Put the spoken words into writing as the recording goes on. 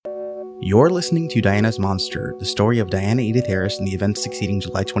You're listening to Diana's Monster, the story of Diana Edith Harris and the events succeeding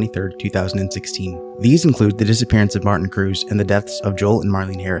July 23, 2016. These include the disappearance of Martin Cruz and the deaths of Joel and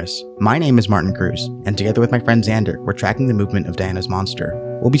Marlene Harris. My name is Martin Cruz, and together with my friend Xander, we're tracking the movement of Diana's Monster.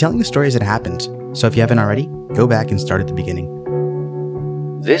 We'll be telling the story as it happened, so if you haven't already, go back and start at the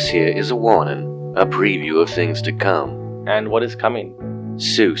beginning. This here is a warning, a preview of things to come. And what is coming?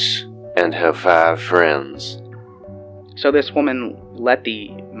 Seuss and her 5 friends. So this woman,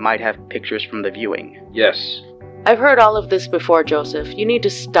 Letty, might have pictures from the viewing. Yes. I've heard all of this before, Joseph. You need to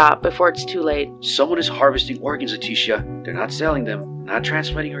stop before it's too late. Someone is harvesting organs, Leticia. They're not selling them, not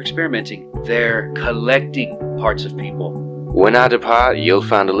transplanting or experimenting. They're collecting parts of people. When I depart, you'll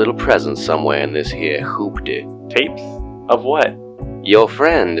find a little present somewhere in this here hoopty. Tapes? Of what? Your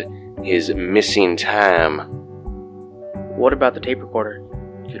friend is missing time. What about the tape recorder?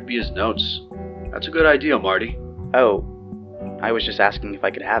 Could be his notes. That's a good idea, Marty. Oh, I was just asking if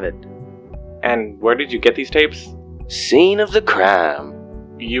I could have it. And where did you get these tapes? Scene of the crime.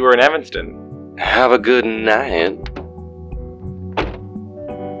 You were in Evanston. Have a good night.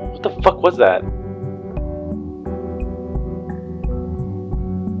 What the fuck was that?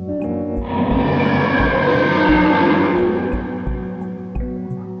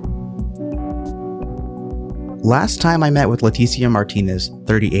 Last time I met with Leticia Martinez,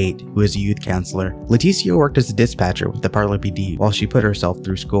 38, who is a youth counselor. Leticia worked as a dispatcher with the Parlor PD while she put herself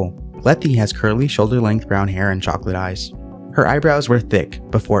through school. Letty has curly, shoulder-length brown hair and chocolate eyes. Her eyebrows were thick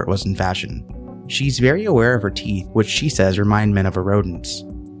before it was in fashion. She's very aware of her teeth, which she says remind men of a rodent's.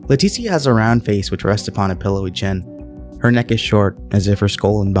 Leticia has a round face which rests upon a pillowy chin. Her neck is short, as if her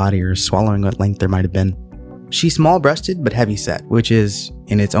skull and body are swallowing what length there might have been. She's small-breasted but heavy-set, which is,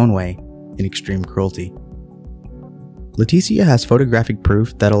 in its own way, an extreme cruelty. Leticia has photographic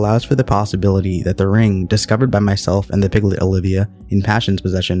proof that allows for the possibility that the ring, discovered by myself and the piglet Olivia in Passion's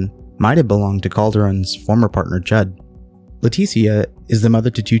possession, might have belonged to Calderon's former partner Judd. Leticia is the mother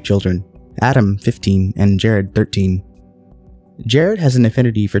to 2 children, Adam, 15, and Jared, 13. Jared has an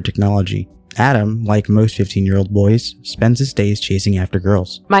affinity for technology. Adam, like most 15-year-old boys, spends his days chasing after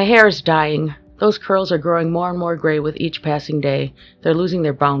girls. My hair is dying. Those curls are growing more and more gray with each passing day. They're losing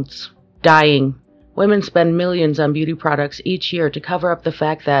their bounce. Dying. Women spend millions on beauty products each year to cover up the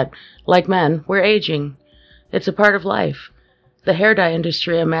fact that, like men, we're aging. It's a part of life. The hair dye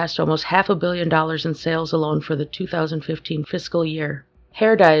industry amassed almost $500 million in sales alone for the 2015 fiscal year.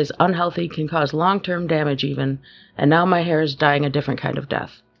 Hair dye is unhealthy, can cause long-term damage even, and now my hair is dying a different kind of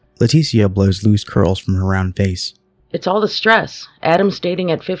death. Leticia blows loose curls from her round face. It's all the stress. Adam's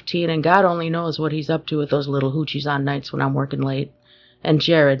dating at 15, and God only knows what he's up to with those little hoochies on nights when I'm working late. And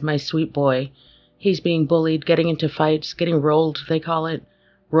Jared, my sweet boy. He's being bullied, getting into fights, getting rolled, they call it.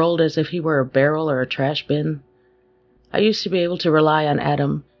 Rolled as if he were a barrel or a trash bin. I used to be able to rely on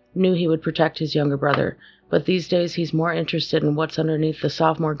Adam, knew he would protect his younger brother, but these days he's more interested in what's underneath the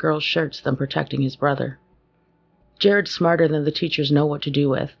sophomore girls' shirts than protecting his brother. Jared's smarter than the teachers know what to do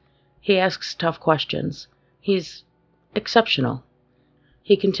with. He asks tough questions. He's exceptional.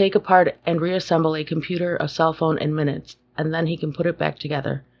 He can take apart and reassemble a computer, a cell phone in minutes, and then he can put it back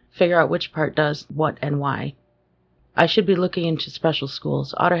together. Figure out which part does what and why. I should be looking into special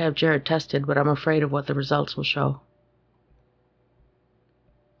schools. Ought to have Jared tested, but I'm afraid of what the results will show.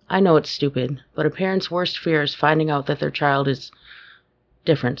 I know it's stupid, but a parent's worst fear is finding out that their child is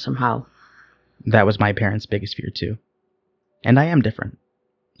different somehow. That was my parents' biggest fear too. And I am different.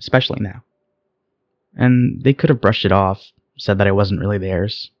 Especially now. And they could have brushed it off, said that I wasn't really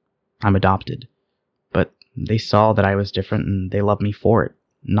theirs. I'm adopted. But they saw that I was different and they loved me for it.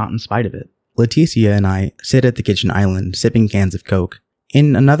 Not in spite of it. Leticia and I sit at the kitchen island, sipping cans of Coke.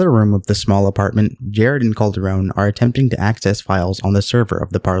 In another room of the small apartment, Jared and Calderon are attempting to access files on the server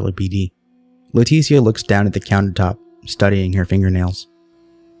of the Parlor PD. Leticia looks down at the countertop, studying her fingernails.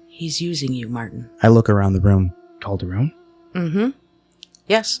 He's using you, Martin. I look around the room. Calderon? Mm-hmm.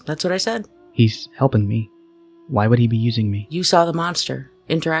 Yes, that's what I said. He's helping me. Why would he be using me? You saw the monster,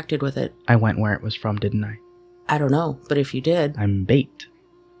 interacted with it. I went where it was from, didn't I? I don't know, but if you did... I'm bait.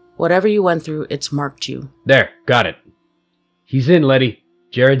 Whatever you went through, it's marked you. There, got it. He's in, Letty.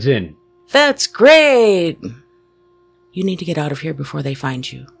 Jared's in. That's great! You need to get out of here before they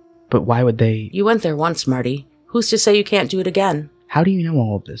find you. But why would they... You went there once, Marty. Who's to say you can't do it again? How do you know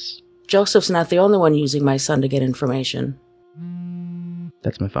all of this? Joseph's not the only one using my son to get information.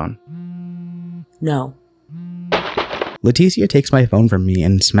 That's my phone. No. Leticia takes my phone from me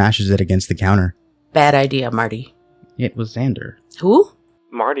and smashes it against the counter. Bad idea, Marty. It was Xander. Who?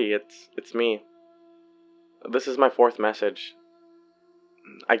 Marty, it's me. This is my 4th message.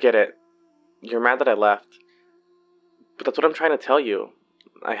 I get it. You're mad that I left. But that's what I'm trying to tell you.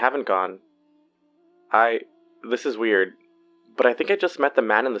 I haven't gone. This is weird, but I think I just met the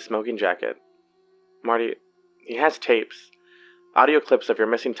man in the smoking jacket. Marty, he has tapes, audio clips of your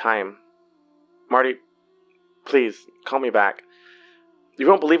missing time. Marty, please, call me back. You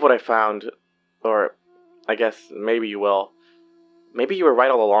won't believe what I found, or I guess maybe you will. Maybe you were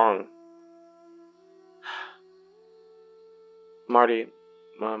right all along. Marty,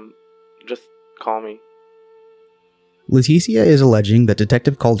 just call me. Leticia is alleging that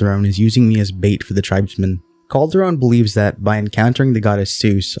Detective Calderon is using me as bait for the tribesmen. Calderon believes that by encountering the goddess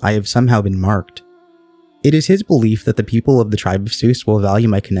Zeus, I have somehow been marked. It is his belief that the people of the tribe of Zeus will value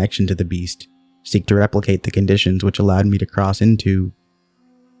my connection to the beast, seek to replicate the conditions which allowed me to cross into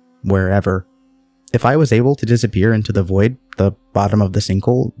wherever. If I was able to disappear into the void, the bottom of the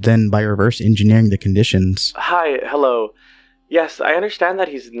sinkhole, then by reverse engineering the conditions... Hi, hello. Yes, I understand that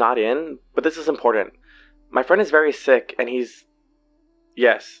he's not in, but this is important. My friend is very sick, and he's...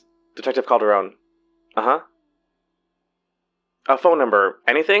 Yes, Detective Calderon. Uh-huh. A phone number.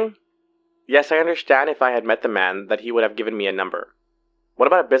 Anything? Yes, I understand if I had met the man that he would have given me a number. What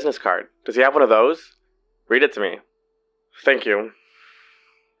about a business card? Does he have one of those? Read it to me. Thank you.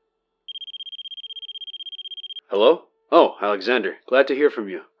 Hello? Oh, Alexander. Glad to hear from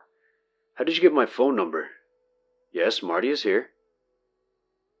you. How did you get my phone number? Yes, Marty is here.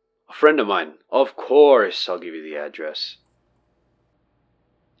 A friend of mine. Of course, I'll give you the address.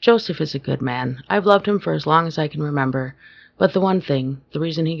 Joseph is a good man. I've loved him for as long as I can remember. But the one thing, the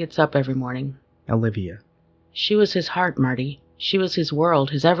reason he gets up every morning. Olivia. She was his heart, Marty. She was his world,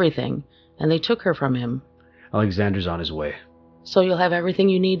 his everything. And they took her from him. Alexander's on his way. So you'll have everything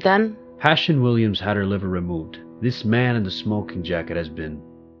you need then? Passion Williams had her liver removed. This man in the smoking jacket has been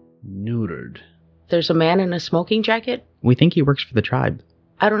neutered. There's a man in a smoking jacket? We think he works for the tribe.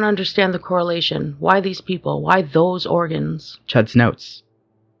 I don't understand the correlation. Why these people? Why those organs? Chud's notes.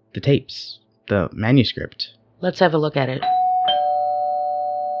 The tapes. The manuscript. Let's have a look at it.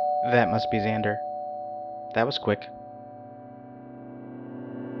 That must be Xander. That was quick.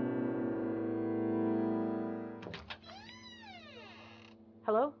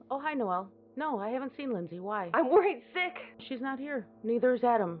 Hello? Oh, hi, Noelle. No, I haven't seen Lindsay. Why? I'm worried sick. She's not here. Neither is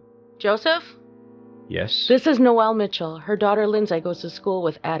Adam. Joseph? Yes? This is Noelle Mitchell. Her daughter Lindsay goes to school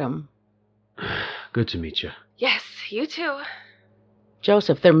with Adam. Good to meet you. Yes, you too.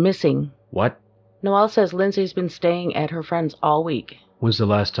 Joseph, they're missing. What? Noelle says Lindsay's been staying at her friend's all week. When's the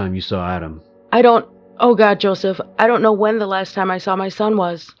last time you saw Adam? Oh God, Joseph, I don't know when the last time I saw my son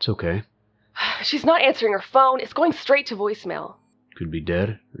was. It's okay. She's not answering her phone. It's going straight to voicemail. Could be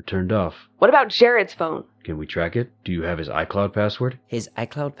dead or turned off. What about Jared's phone? Can we track it? Do you have his iCloud password? His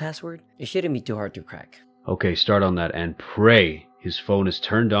iCloud password? It shouldn't be too hard to crack. Okay, start on that and pray his phone is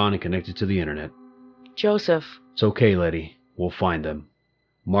turned on and connected to the internet. Joseph. It's okay, Letty. We'll find them.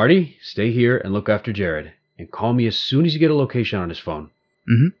 Marty, stay here and look after Jared. And call me as soon as you get a location on his phone.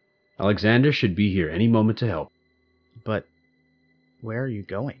 Mm-hmm. Alexander should be here any moment to help. But where are you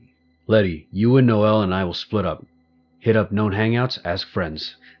going? Letty, you and Noelle and I will split up. Hit up known hangouts, ask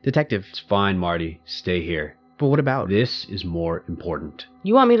friends. Detective. It's fine, Marty. Stay here. But what about... This is more important.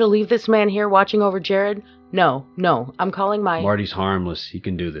 You want me to leave this man here watching over Jared? No. I'm calling my... Marty's harmless. He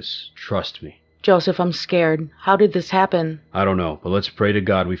can do this. Trust me. Joseph, I'm scared. How did this happen? I don't know, but let's pray to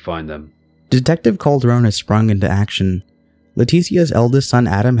God we find them. Detective Calderon has sprung into action. Leticia's eldest son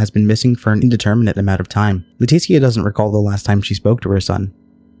Adam has been missing for an indeterminate amount of time. Leticia doesn't recall the last time she spoke to her son.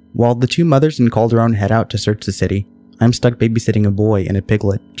 While the two mothers and Calderon head out to search the city, I'm stuck babysitting a boy and a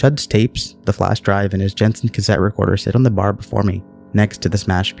piglet. Chud's tapes, the flash drive, and his Jensen cassette recorder sit on the bar before me, next to the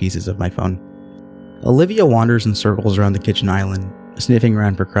smashed pieces of my phone. Olivia wanders in circles around the kitchen island, sniffing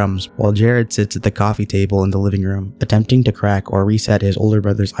around for crumbs, while Jared sits at the coffee table in the living room, attempting to crack or reset his older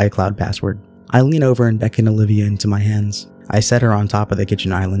brother's iCloud password. I lean over and beckon Olivia into my hands. I set her on top of the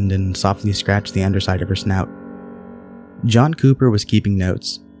kitchen island and softly scratch the underside of her snout. John Cooper was keeping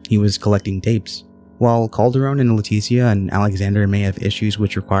notes. He was collecting tapes. While Calderon and Leticia and Alexander may have issues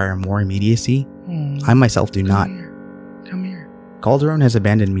which require more immediacy, I myself do not. Come here. Calderon has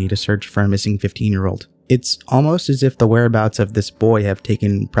abandoned me to search for a missing 15-year-old. It's almost as if the whereabouts of this boy have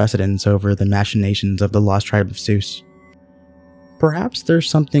taken precedence over the machinations of the lost tribe of Zeus. Perhaps there's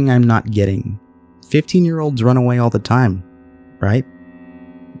something I'm not getting. 15-year-olds run away all the time, right?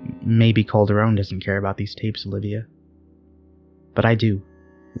 Maybe Calderon doesn't care about these tapes, Olivia. But I do.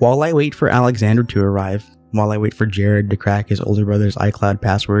 While I wait for Alexander to arrive, while I wait for Jared to crack his older brother's iCloud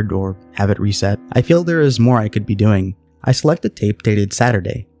password or have it reset, I feel there is more I could be doing. I select a tape dated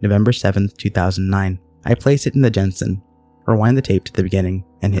Saturday, November 7th, 2009. I place it in the Jensen, rewind the tape to the beginning,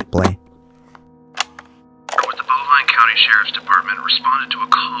 and hit play. With the bovine county County Sheriff's Department responded to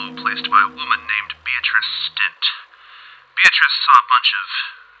a call placed by a woman named Beatrice Stint. Beatrice saw a bunch of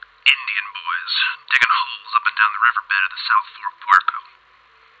Indian boys digging holes up and down the riverbed of the South Fork Puerco.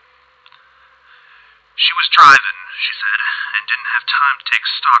 She was driving, she said, and didn't have time to take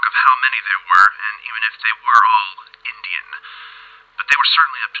stock of how many there were, and even if they were all Indian. But they were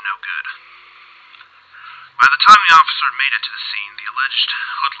certainly up to no good. By the time the officer made it to the scene, the alleged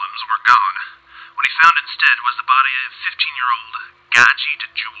hoodlums were gone. What he found instead was the body of 15-year-old Gaji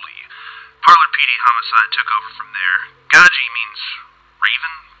DeJuli. Parlor PD Homicide took over from there. Gaji means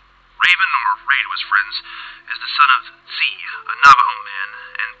Raven. Raven, or Ray to his friends, is the son of Tzi, a Navajo man,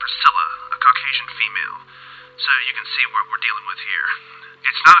 and Priscilla, a Caucasian female. So you can see what we're dealing with here.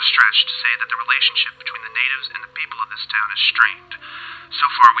 It's not a stretch to say that the relationship between the natives and the people of this town is strained. So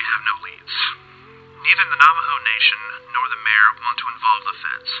far we have no leads. Neither the Navajo Nation nor the mayor want to involve the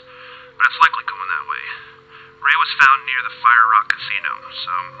feds, but it's likely going that way. Ray was found near the Fire Rock Casino,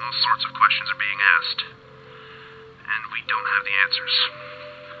 so all sorts of questions are being asked. And we don't have the answers.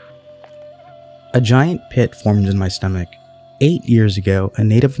 A giant pit formed in my stomach. 8 years ago, a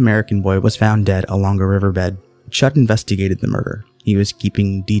Native American boy was found dead along a riverbed. Chud investigated the murder. He was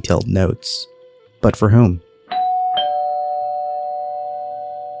keeping detailed notes. But for whom?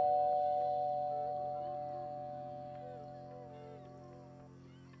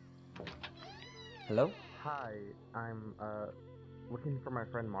 Hello? Hi, I'm, looking for my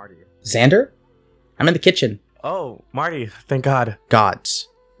friend Marty. Xander? I'm in the kitchen. Oh, Marty, thank God. Gods.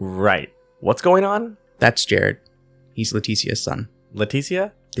 Right. What's going on? That's Jared. He's Leticia's son.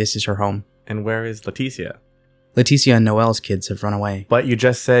 Leticia? This is her home. And where is Leticia? Leticia and Noel's kids have run away. But you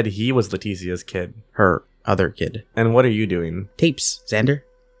just said he was Leticia's kid. Her other kid. And what are you doing? Tapes, Xander.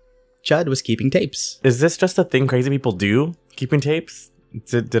 Chud was keeping tapes. Is this just a thing crazy people do? Keeping tapes?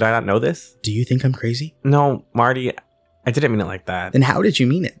 Did I not know this? Do you think I'm crazy? No, Marty, I didn't mean it like that. Then how did you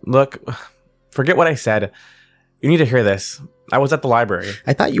mean it? Look, forget what I said. You need to hear this. I was at the library.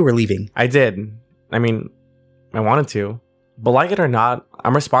 I thought you were leaving. I did. I mean, I wanted to. But like it or not,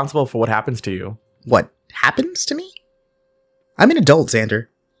 I'm responsible for what happens to you. What happens to me? I'm an adult, Xander.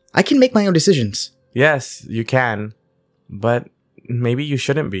 I can make my own decisions. Yes, you can. But maybe you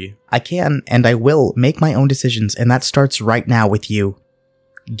shouldn't be. I can, and I will make my own decisions, and that starts right now with you.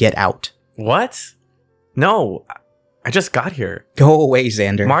 Get out. What? No, I just got here. Go away,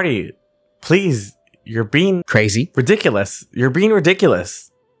 Xander. Marty, please, you're being crazy. Ridiculous. You're being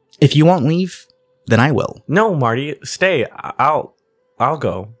ridiculous. If you won't leave, then I will. No, Marty, stay. I'll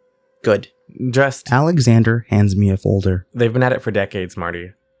go. Good. Just... Alexander hands me a folder. They've been at it for decades,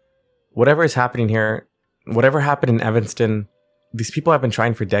 Marty. Whatever is happening here, whatever happened in Evanston, these people have been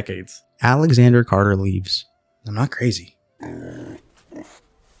trying for decades. Alexander Carter leaves. I'm not crazy.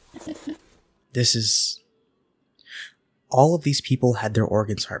 This is... All of these people had their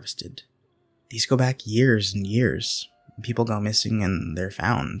organs harvested. These go back years and years. People go missing and they're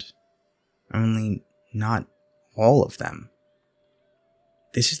found. Only not all of them.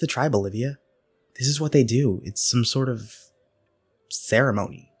 This is the tribe, Olivia. This is what they do. It's some sort of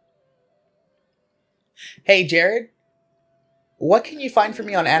ceremony. Hey, Jared. What can you find for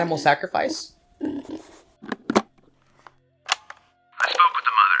me on animal sacrifice? I spoke with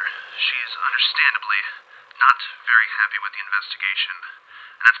the mother. She's understandably not very happy with the investigation,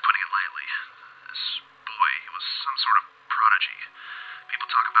 and that's putting it lightly. This boy, he was some sort of prodigy. People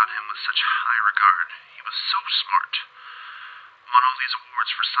talk about him with such high regard. He was so smart. Won all these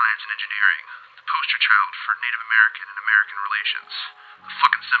awards for science and engineering. The poster child for Native American and American relations. A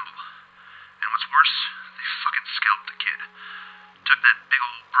fucking symbol. And what's worse, they fucking scalped the kid. Took that big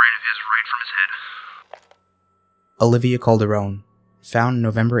old brain of his right from his head. Olivia Calderon, found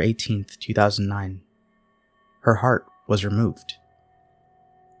November 18th, 2009. Her heart was removed.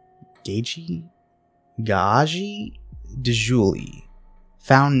 Gaji DeJuli,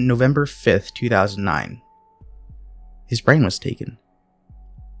 found November 5th, 2009. His brain was taken.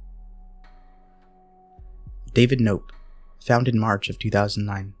 David Nope, found in March of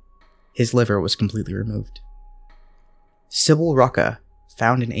 2009. His liver was completely removed. Sybil Rucka,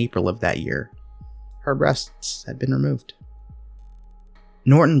 found in April of that year. Her breasts had been removed.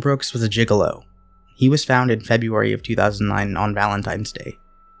 Norton Brooks was a gigolo. He was found in February of 2009 on Valentine's Day.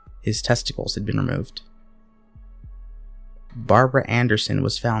 His testicles had been removed. Barbara Anderson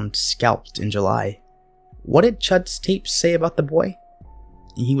was found scalped in July. What did Chud's tapes say about the boy?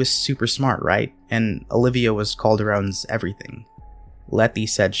 He was super smart, right? And Olivia was Calderon's everything. Letty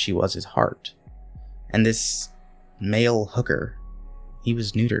said she was his heart. And this male hooker, he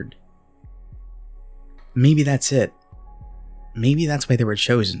was neutered. Maybe that's it. Maybe that's why they were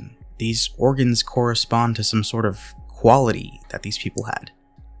chosen. These organs correspond to some sort of quality that these people had.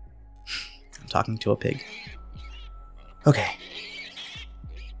 I'm talking to a pig. Okay.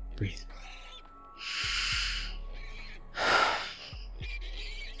 Breathe.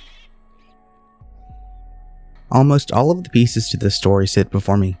 Almost all of the pieces to this story sit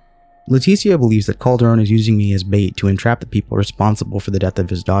before me. Leticia believes that Calderon is using me as bait to entrap the people responsible for the death of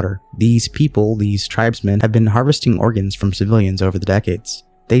his daughter. These people, these tribesmen, have been harvesting organs from civilians over the decades.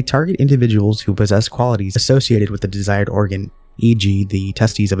 They target individuals who possess qualities associated with the desired organ, e.g. the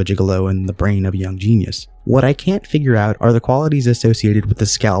testes of a gigolo and the brain of a young genius. What I can't figure out are the qualities associated with the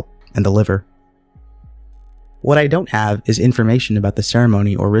scalp and the liver. What I don't have is information about the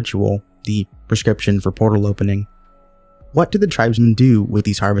ceremony or ritual, the prescription for portal opening. What do the tribesmen do with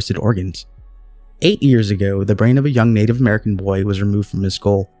these harvested organs? 8 years ago, the brain of a young Native American boy was removed from his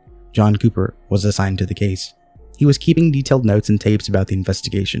skull. John Cooper was assigned to the case. He was keeping detailed notes and tapes about the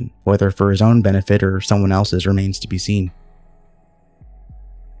investigation, whether for his own benefit or someone else's remains to be seen.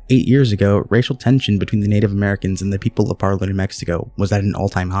 8 years ago, racial tension between the Native Americans and the people of Parla, New Mexico was at an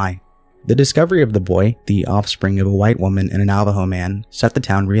all-time high. The discovery of the boy, the offspring of a white woman and a Navajo man, set the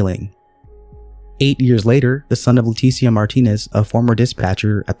town reeling. 8 years later, the son of Leticia Martinez, a former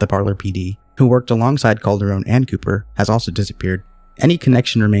dispatcher at the Parler PD, who worked alongside Calderon and Cooper, has also disappeared. Any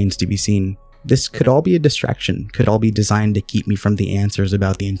connection remains to be seen. This could all be a distraction, could all be designed to keep me from the answers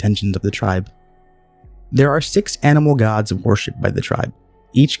about the intentions of the tribe. There are 6 animal gods worshipped by the tribe.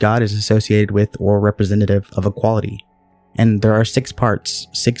 Each god is associated with or representative of a quality. And there are 6 parts,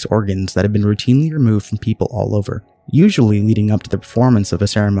 6 organs that have been routinely removed from people all over, usually leading up to the performance of a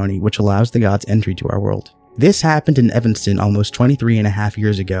ceremony which allows the gods entry to our world. This happened in Evanston almost 23.5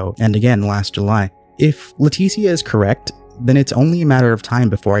 years ago, and again last July. If Leticia is correct, then it's only a matter of time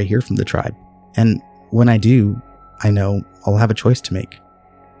before I hear from the tribe. And when I do, I know I'll have a choice to make.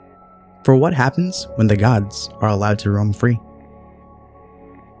 For what happens when the gods are allowed to roam free?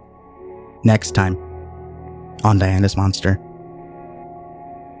 Next time on Diana's Monster.